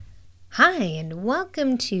Hi, and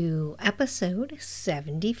welcome to episode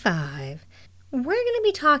 75. We're going to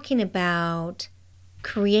be talking about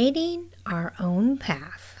creating our own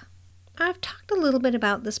path. I've talked a little bit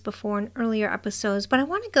about this before in earlier episodes, but I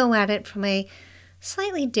want to go at it from a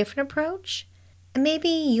slightly different approach, and maybe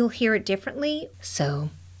you'll hear it differently. So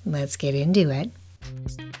let's get into it.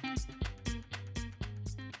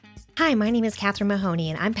 Hi, my name is Catherine Mahoney,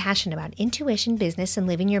 and I'm passionate about intuition, business, and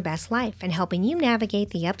living your best life, and helping you navigate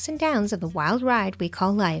the ups and downs of the wild ride we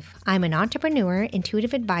call life. I'm an entrepreneur,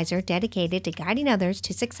 intuitive advisor dedicated to guiding others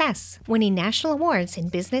to success, winning national awards in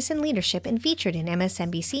business and leadership, and featured in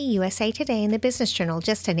MSNBC, USA Today, and the Business Journal,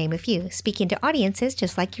 just to name a few, speaking to audiences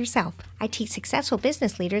just like yourself. I teach successful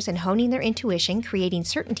business leaders in honing their intuition, creating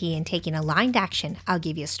certainty, and taking aligned action. I'll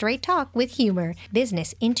give you straight talk with humor.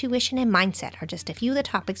 Business, intuition, and mindset are just a few of the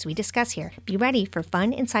topics we discuss here. Be ready for a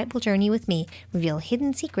fun, insightful journey with me. Reveal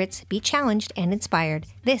hidden secrets, be challenged and inspired.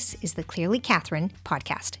 This is the Clearly Catherine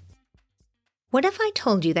podcast. What if I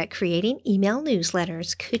told you that creating email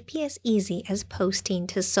newsletters could be as easy as posting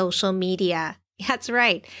to social media? That's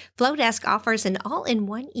right. Flowdesk offers an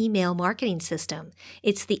all-in-one email marketing system.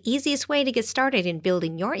 It's the easiest way to get started in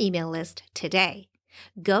building your email list today.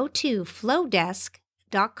 Go to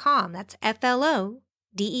flowdesk.com. That's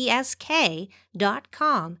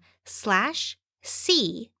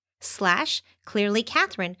FLOWDESK.com/C/Clearly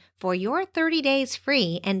Catherine for your 30 days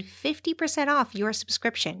free and 50% off your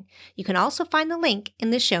subscription. You can also find the link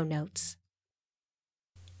in the show notes.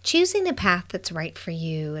 Choosing the path that's right for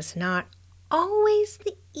you is not always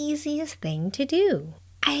the easiest thing to do.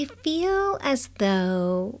 I feel as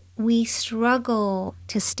though we struggle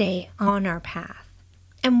to stay on our path.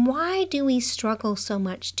 And why do we struggle so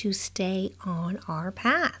much to stay on our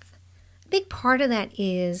path? A big part of that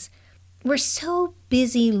is we're so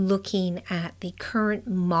busy looking at the current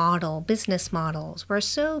business models. We're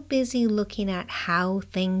so busy looking at how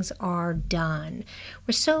things are done.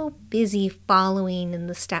 We're so busy following in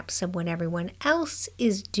the steps of what everyone else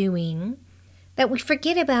is doing that we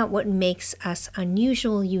forget about what makes us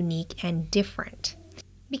unusual, unique, and different.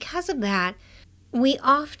 Because of that, we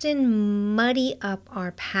often muddy up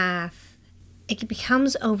our path. It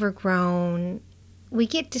becomes overgrown. We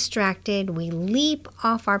get distracted. We leap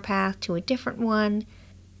off our path to a different one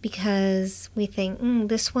because we think,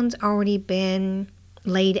 this one's already been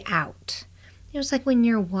laid out. It's like when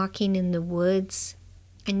you're walking in the woods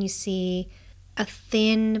and you see a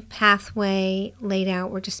thin pathway laid out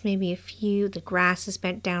where just maybe the grass is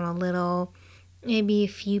bent down a little, maybe a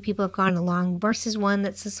few people have gone along versus one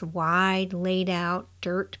that's this wide laid out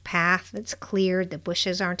dirt path that's cleared, the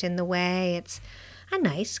bushes aren't in the way, it's a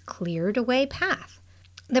nice cleared away path.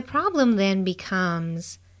 The problem then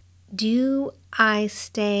becomes, do I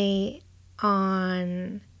stay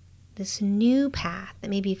on this new path that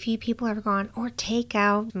maybe a few people have gone, or take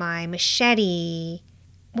out my machete,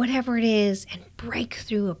 whatever it is, and break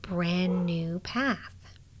through a brand new path?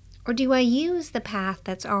 Or do I use the path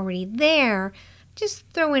that's already there, just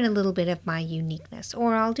throw in a little bit of my uniqueness,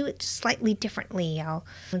 or I'll do it just slightly differently.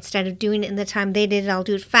 Instead of doing it in the time they did, I'll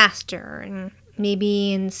do it faster. And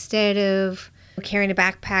maybe instead of carrying a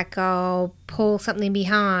backpack, I'll pull something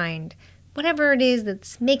behind. Whatever it is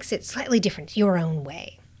that makes it slightly different, your own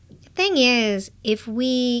way. The thing is, if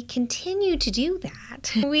we continue to do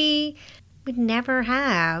that, we would never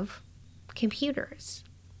have computers,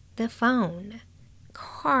 the phone,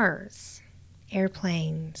 cars,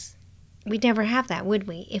 airplanes. We'd never have that, would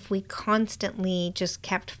we, if we constantly just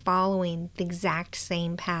kept following the exact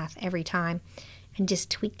same path every time and just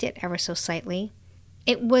tweaked it ever so slightly?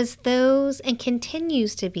 It was those, and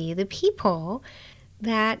continues to be, the people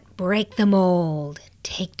that break the mold,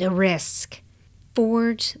 take the risk,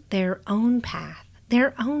 forge their own path,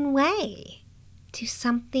 their own way to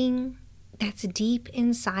something that's deep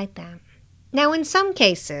inside them. Now, in some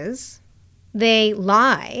cases, they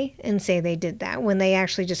lie and say they did that when they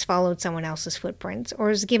actually just followed someone else's footprints or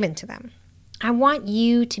is given to them. I want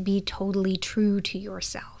you to be totally true to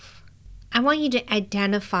yourself. I want you to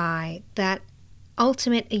identify that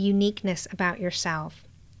ultimate uniqueness about yourself.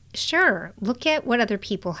 Sure, look at what other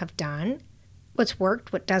people have done, what's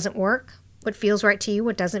worked, what doesn't work, what feels right to you,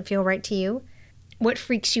 what doesn't feel right to you, what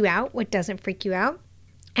freaks you out, what doesn't freak you out,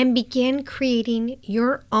 and begin creating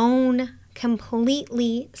your own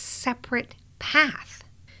completely separate path.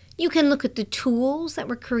 You can look at the tools that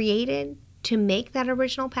were created to make that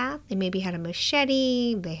original path. They maybe had a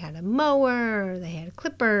machete, they had a mower, they had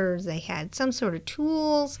clippers, they had some sort of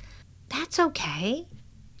tools. That's okay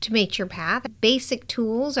to make your path. Basic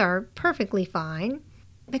tools are perfectly fine,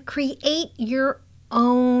 but create your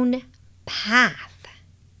own path.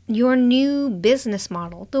 your new business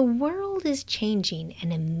model. The world is changing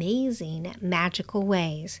in amazing, magical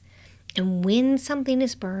ways. And when something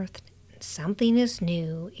is birthed, something is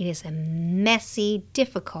new, it is a messy,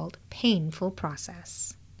 difficult, painful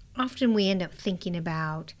process. Often we end up thinking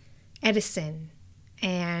about Edison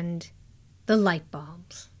and the light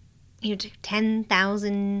bulbs. It took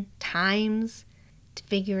 10,000 times to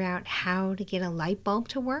figure out how to get a light bulb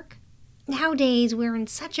to work. Nowadays, we're in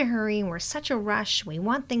such a hurry and we're such a rush. We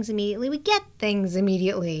want things immediately. We get things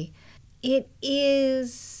immediately. It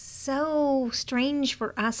is so strange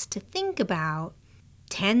for us to think about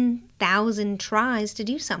 10,000 tries to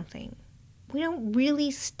do something. We don't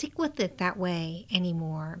really stick with it that way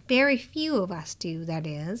anymore. Very few of us do, that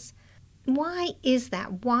is. Why is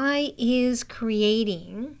that? Why is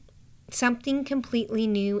creating something completely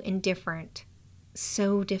new and different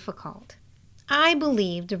so difficult? I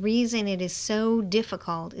believe the reason it is so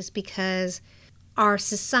difficult is because our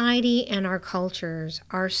society and our cultures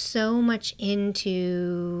are so much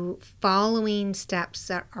into following steps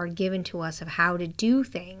that are given to us of how to do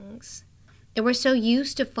things. And we're so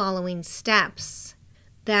used to following steps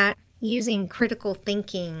that using critical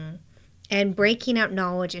thinking and breaking out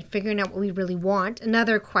knowledge and figuring out what we really want,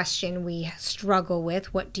 another question we struggle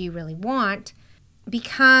with, what do you really want,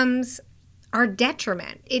 becomes our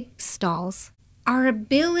detriment. It stalls our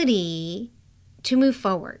ability to move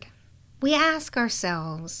forward. We ask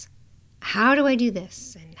ourselves, how do I do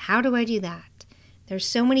this? And how do I do that? There's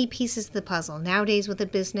so many pieces to the puzzle. Nowadays with a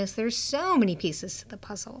business, there's so many pieces to the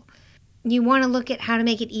puzzle. You want to look at how to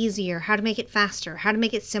make it easier, how to make it faster, how to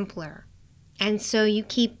make it simpler. And so you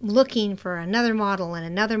keep looking for another model and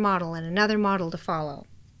another model and another model to follow.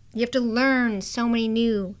 You have to learn so many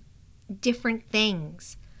new, different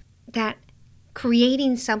things that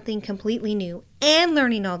creating something completely new and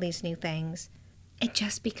learning all these new things, it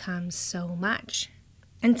just becomes so much.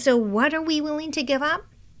 And so what are we willing to give up?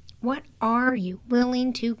 What are you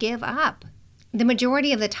willing to give up? The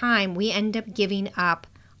majority of the time, we end up giving up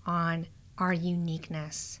on our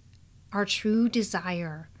uniqueness, our true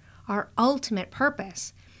desire, our ultimate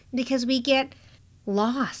purpose, because we get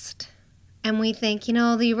lost. And we think,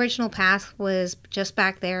 the original path was just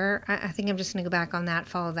back there. I think I'm just going to go back on that,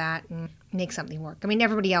 follow that, and make something work. I mean,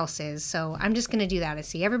 everybody else is, so I'm just going to do that. I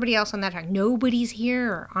see everybody else on that track. Nobody's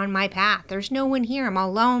here on my path. There's no one here. I'm all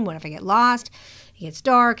alone. What if I get lost? It gets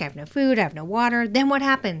dark. I have no food. I have no water. Then what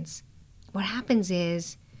happens? What happens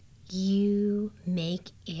is you make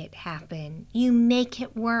it happen. You make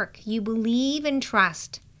it work. You believe and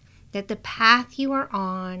trust that the path you are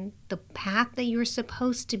on, the path that you're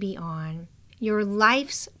supposed to be on, your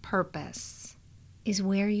life's purpose is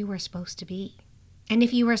where you are supposed to be. And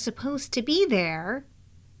if you are supposed to be there,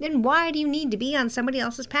 then why do you need to be on somebody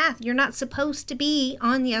else's path? You're not supposed to be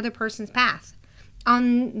on the other person's path,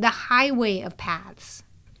 on the highway of paths.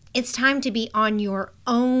 It's time to be on your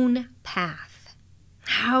own path.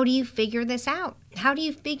 How do you figure this out? How do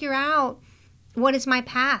you figure out what is my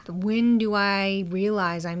path? When do I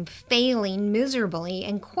realize I'm failing miserably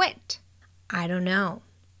and quit? I don't know.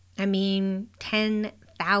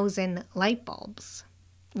 10,000 light bulbs.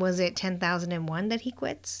 Was it 10,001 that he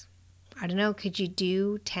quits? I don't know. Could you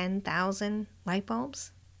do 10,000 light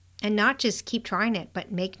bulbs? And not just keep trying it, but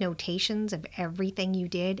make notations of everything you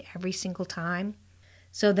did every single time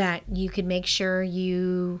so that you could make sure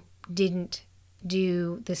you didn't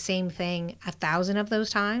do the same thing 1,000 of those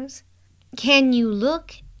times? Can you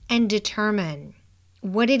look and determine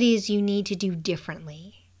what it is you need to do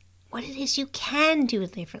differently? What it is you can do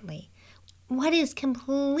differently? What is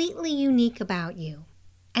completely unique about you?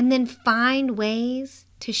 And then find ways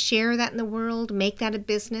to share that in the world, make that a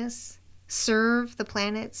business, serve the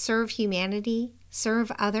planet, serve humanity,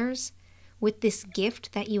 serve others with this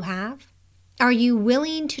gift that you have? Are you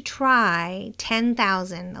willing to try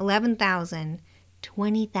 10,000, 11,000,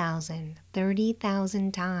 20,000,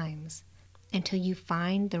 30,000 times until you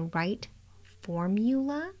find the right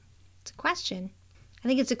formula? It's a question. I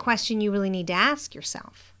think it's a question you really need to ask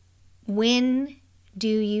yourself. When do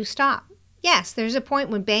you stop? Yes, there's a point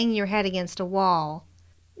when banging your head against a wall,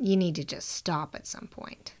 you need to just stop at some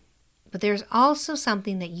point. But there's also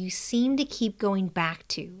something that you seem to keep going back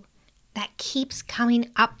to, that keeps coming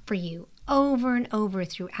up for you over and over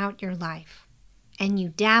throughout your life. And you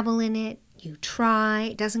dabble in it, you try,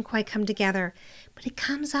 it doesn't quite come together, but it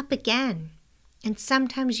comes up again. And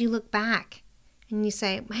sometimes you look back and you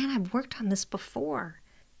say, man, I've worked on this before.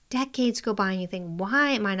 Decades go by and you think, why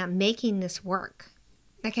am I not making this work?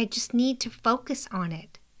 Like, I just need to focus on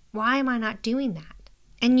it. Why am I not doing that?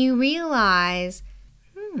 And you realize,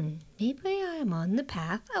 maybe I'm on the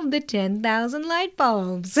path of the 10,000 light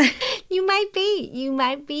bulbs. You might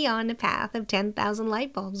be on the path of 10,000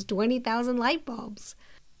 light bulbs, 20,000 light bulbs,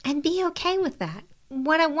 and be okay with that.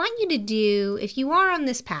 What I want you to do, if you are on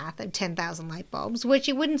this path of 10,000 light bulbs, which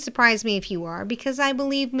it wouldn't surprise me if you are, because I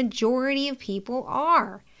believe majority of people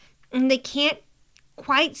are, and they can't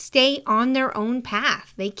quite stay on their own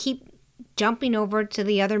path. They keep jumping over to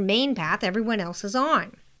the other main path everyone else is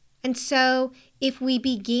on. And so if we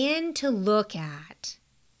begin to look at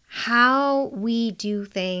how we do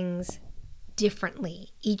things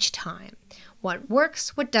differently each time, what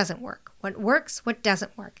works, what doesn't work, what works, what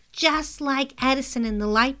doesn't work, just like Edison and the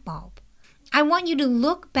light bulb. I want you to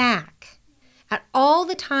look back at all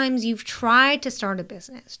the times you've tried to start a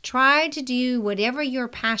business, tried to do whatever your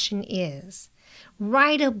passion is,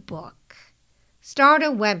 write a book, start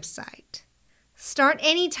a website, start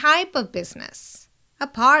any type of business, a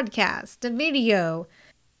podcast, a video,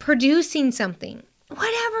 producing something,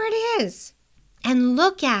 whatever it is, and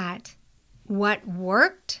look at what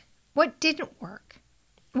worked, what didn't work.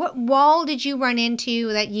 What wall did you run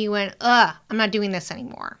into that you went, I'm not doing this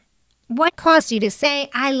anymore? What caused you to say,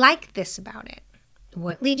 I like this about it?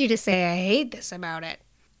 What led you to say, I hate this about it?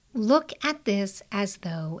 Look at this as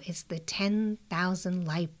though it's the 10,000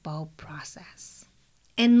 light bulb process.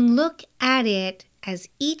 And look at it as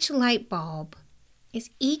each light bulb is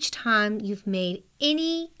each time you've made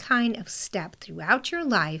any kind of step throughout your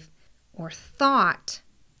life or thought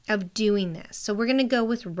of doing this. So we're going to go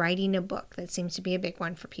with writing a book. That seems to be a big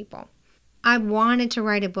one for people. I wanted to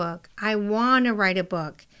write a book. I want to write a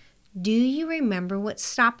book. Do you remember what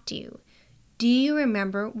stopped you? Do you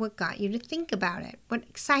remember what got you to think about it? What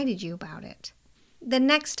excited you about it? The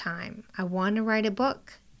next time, I want to write a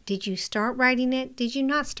book. Did you start writing it? Did you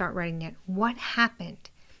not start writing it? What happened?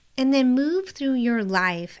 And then move through your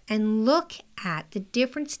life and look at the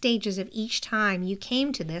different stages of each time you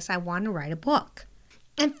came to this, I want to write a book.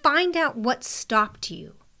 And find out what stopped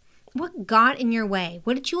you. What got in your way?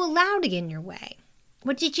 What did you allow to get in your way?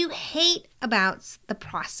 What did you hate about the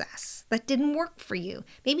process that didn't work for you?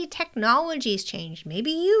 Maybe technology's changed.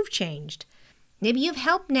 Maybe you've changed. Maybe you've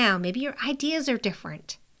helped now. Maybe your ideas are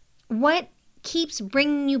different. What keeps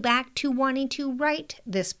bringing you back to wanting to write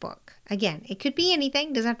this book? Again, it could be anything.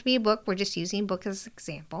 It doesn't have to be a book. We're just using a book as an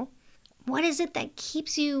example. What is it that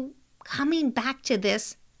keeps you coming back to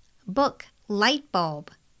this book light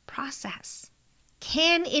bulb process?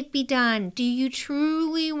 Can it be done? Do you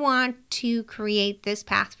truly want to create this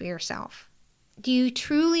path for yourself? Do you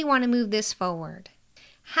truly want to move this forward?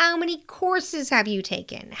 How many courses have you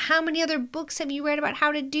taken? How many other books have you read about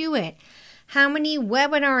how to do it? How many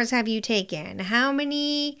webinars have you taken? How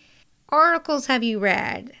many articles have you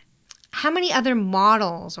read? How many other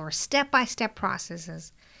models or step-by-step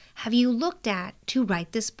processes have you looked at to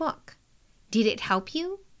write this book? Did it help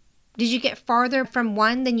you? Did you get farther from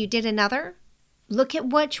one than you did another? Look at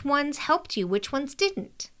which ones helped you, which ones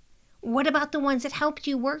didn't. What about the ones that helped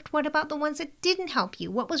you worked? What about the ones that didn't help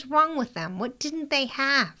you? What was wrong with them? What didn't they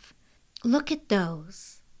have? Look at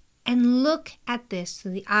those and look at this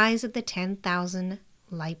through the eyes of the 10,000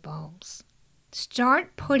 light bulbs.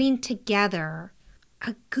 Start putting together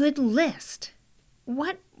a good list.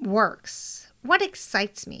 What works? What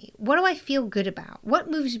excites me? What do I feel good about?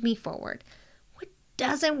 What moves me forward? What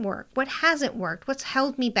doesn't work? What hasn't worked? What's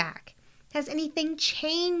held me back? Has anything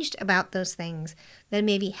changed about those things that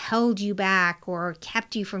maybe held you back or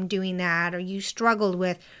kept you from doing that, or you struggled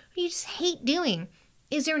with, or you just hate doing?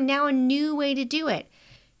 Is there now a new way to do it?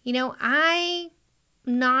 You know, I'm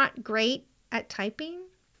not great at typing,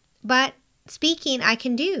 but speaking I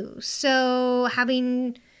can do. So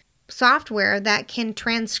having software that can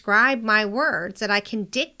transcribe my words that I can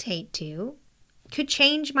dictate to could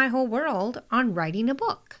change my whole world on writing a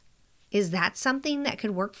book. Is that something that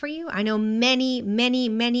could work for you? I know many, many,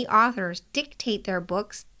 many authors dictate their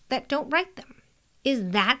books that don't write them. Is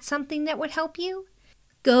that something that would help you?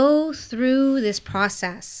 Go through this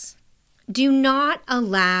process. Do not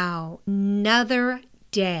allow another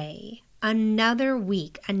day, another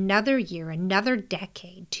week, another year, another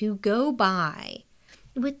decade to go by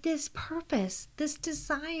with this purpose, this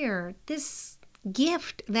desire, this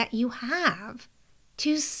gift that you have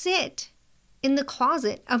to sit in the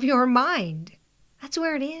closet of your mind. That's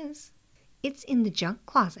where it is. It's in the junk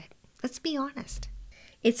closet. Let's be honest.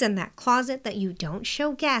 It's in that closet that you don't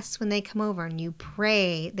show guests when they come over and you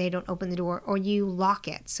pray they don't open the door, or you lock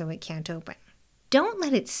it so it can't open. Don't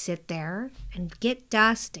let it sit there and get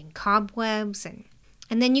dust and cobwebs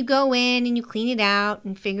and then you go in and you clean it out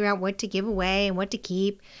and figure out what to give away and what to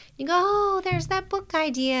keep. You go, oh, there's that book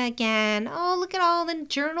idea again. Oh, look at all the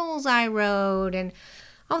journals I wrote, and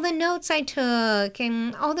all the notes I took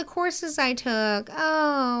and all the courses I took.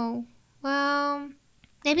 Oh, well,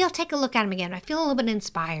 maybe I'll take a look at them again. I feel a little bit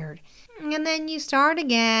inspired. And then you start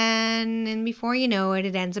again, and before you know it,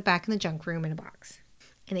 it ends up back in the junk room in a box.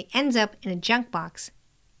 And it ends up in a junk box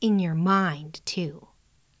in your mind, too.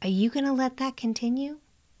 Are you going to let that continue?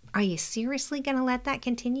 Are you seriously going to let that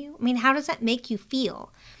continue? I mean, how does that make you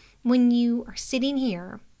feel when you are sitting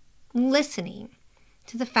here listening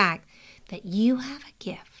to the fact that you have a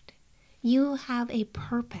gift, you have a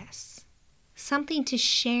purpose, something to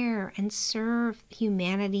share and serve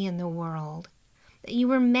humanity and the world that you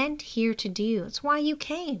were meant here to do? It's why you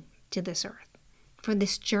came to this earth, for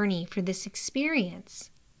this journey, for this experience.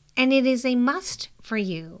 And it is a must for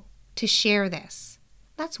you to share this.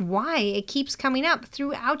 That's why it keeps coming up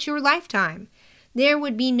throughout your lifetime. There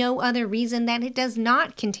would be no other reason that it does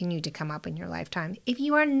not continue to come up in your lifetime if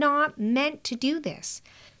you are not meant to do this.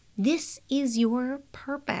 This is your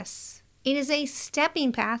purpose. It is a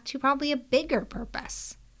stepping path to probably a bigger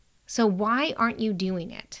purpose. So why aren't you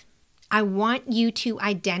doing it? I want you to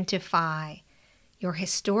identify your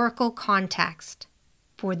historical context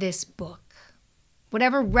for this book,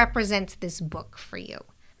 whatever represents this book for you.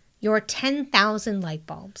 Your 10,000 light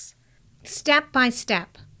bulbs. Step by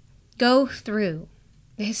step, go through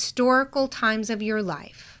the historical times of your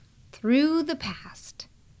life, through the past,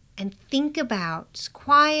 and think about, just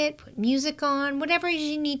quiet, put music on, whatever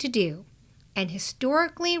you need to do, and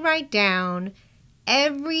historically write down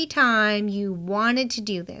every time you wanted to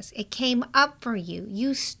do this. It came up for you.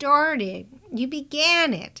 You started, you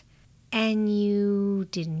began it, and you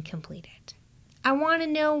didn't complete it. I want to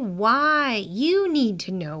know why. You need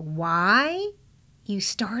to know why you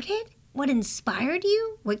started, what inspired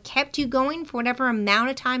you, what kept you going for whatever amount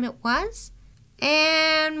of time it was,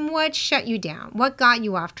 and what shut you down, what got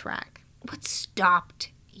you off track, what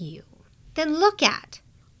stopped you. Then look at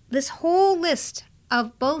this whole list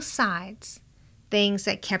of both sides, things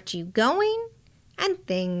that kept you going and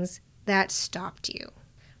things that stopped you.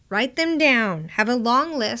 Write them down. Have a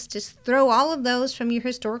long list. Just throw all of those from your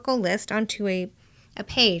historical list onto a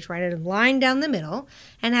page. Write a line down the middle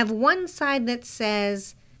and have one side that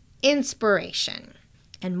says inspiration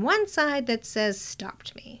and one side that says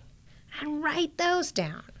stopped me. And write those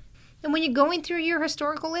down. And when you're going through your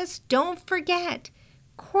historical list, don't forget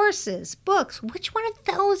courses, books. Which one of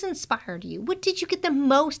those inspired you? What did you get the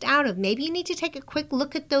most out of? Maybe you need to take a quick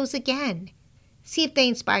look at those again. See if they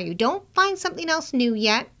inspire you. Don't find something else new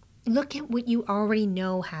yet. Look at what you already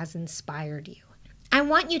know has inspired you. I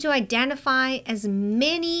want you to identify as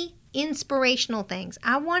many inspirational things.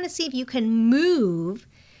 I want to see if you can move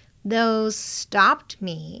those stopped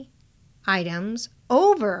me items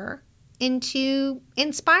over into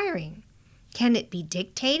inspiring. Can it be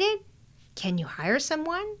dictated? Can you hire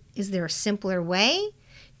someone? Is there a simpler way?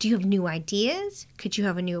 Do you have new ideas? Could you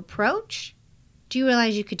have a new approach? Do you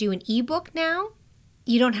realize you could do an ebook now?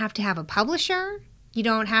 You don't have to have a publisher. You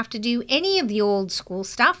don't have to do any of the old school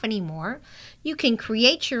stuff anymore. You can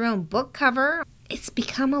create your own book cover. It's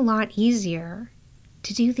become a lot easier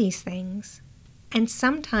to do these things. And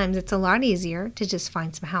sometimes it's a lot easier to just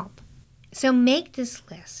find some help. So make this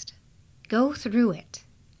list. Go through it.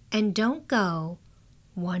 And don't go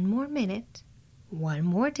 1 more minute, 1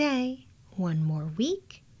 more day, 1 more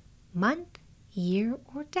week, month, year,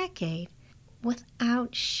 or decade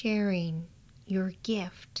without sharing your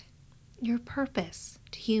gift, your purpose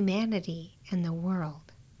to humanity and the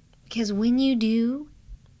world. Because when you do,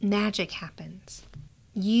 magic happens.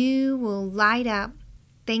 You will light up,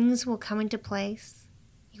 things will come into place,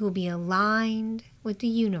 you will be aligned with the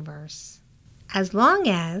universe. As long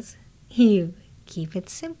as you keep it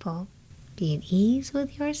simple, be at ease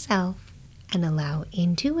with yourself, and allow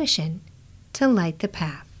intuition to light the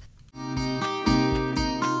path.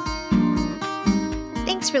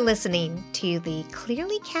 Thanks for listening to the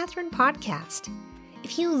Clearly Catherine podcast.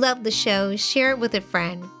 If you love the show, share it with a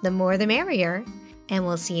friend. The more the merrier. And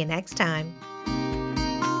we'll see you next time.